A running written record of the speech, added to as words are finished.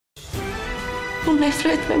Bu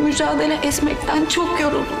nefret ve mücadele etmekten çok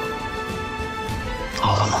yoruldum.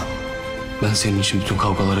 Ağlama. Ben senin için bütün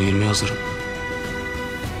kavgalara girmeye hazırım.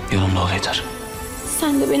 Yanımda ol yeter.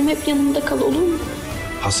 Sen de benim hep yanımda kal, olur mu?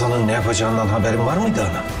 Hasan'ın ne yapacağından haberin var mıydı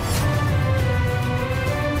ana?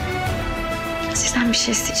 Sizden bir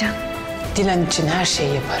şey isteyeceğim. Dilan için her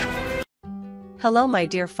şeyi yaparım. Hello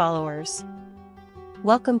my dear followers.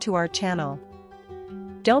 Welcome to our channel.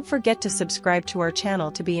 Don't forget to subscribe to our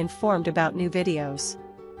channel to be informed about new videos.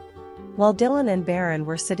 While Dylan and Baron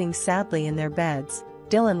were sitting sadly in their beds,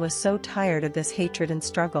 Dylan was so tired of this hatred and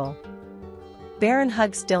struggle. Baron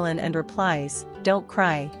hugs Dylan and replies, "Don't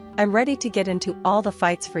cry, I'm ready to get into all the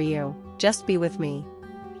fights for you, just be with me."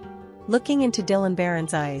 Looking into Dylan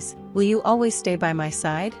Baron's eyes, "Will you always stay by my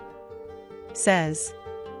side?" says.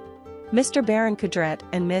 Mr. Baron Kudret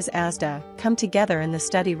and Ms. Azda come together in the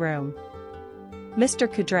study room. Mr.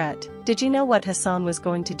 Kudret, did you know what Hassan was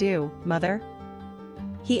going to do, mother?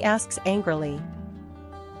 He asks angrily.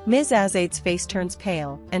 Ms. Azad's face turns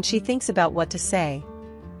pale and she thinks about what to say.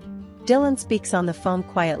 Dylan speaks on the phone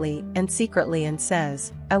quietly and secretly and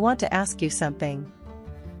says, "I want to ask you something."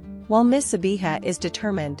 While Ms. Sabiha is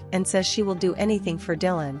determined and says she will do anything for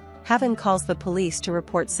Dylan, Havan calls the police to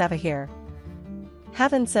report Savahir.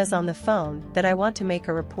 Havan says on the phone that I want to make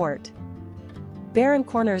a report. Baron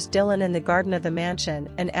corners Dylan in the garden of the mansion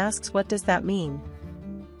and asks what does that mean?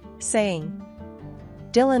 Saying.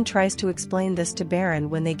 Dylan tries to explain this to Baron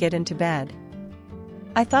when they get into bed.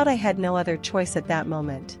 I thought I had no other choice at that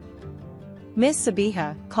moment. Miss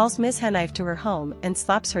Sabiha calls Miss Hanif to her home and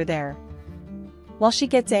slaps her there. While she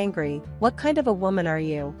gets angry, "What kind of a woman are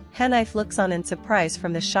you?" Hanif looks on in surprise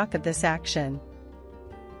from the shock of this action.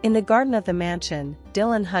 In the garden of the mansion,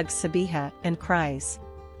 Dylan hugs Sabiha and cries.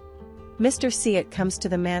 Mr. Siat comes to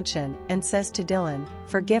the mansion and says to Dylan,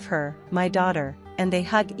 "Forgive her, my daughter," and they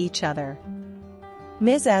hug each other.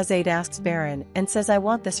 Ms. Azad asks Baron and says, "I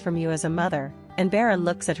want this from you as a mother," and Baron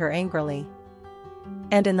looks at her angrily.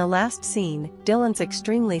 And in the last scene, Dylan's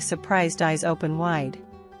extremely surprised eyes open wide.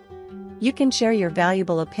 You can share your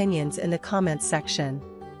valuable opinions in the comments section.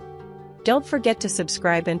 Don't forget to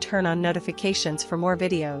subscribe and turn on notifications for more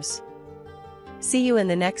videos. See you in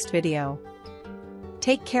the next video.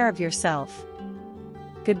 Take care of yourself.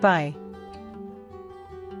 Goodbye.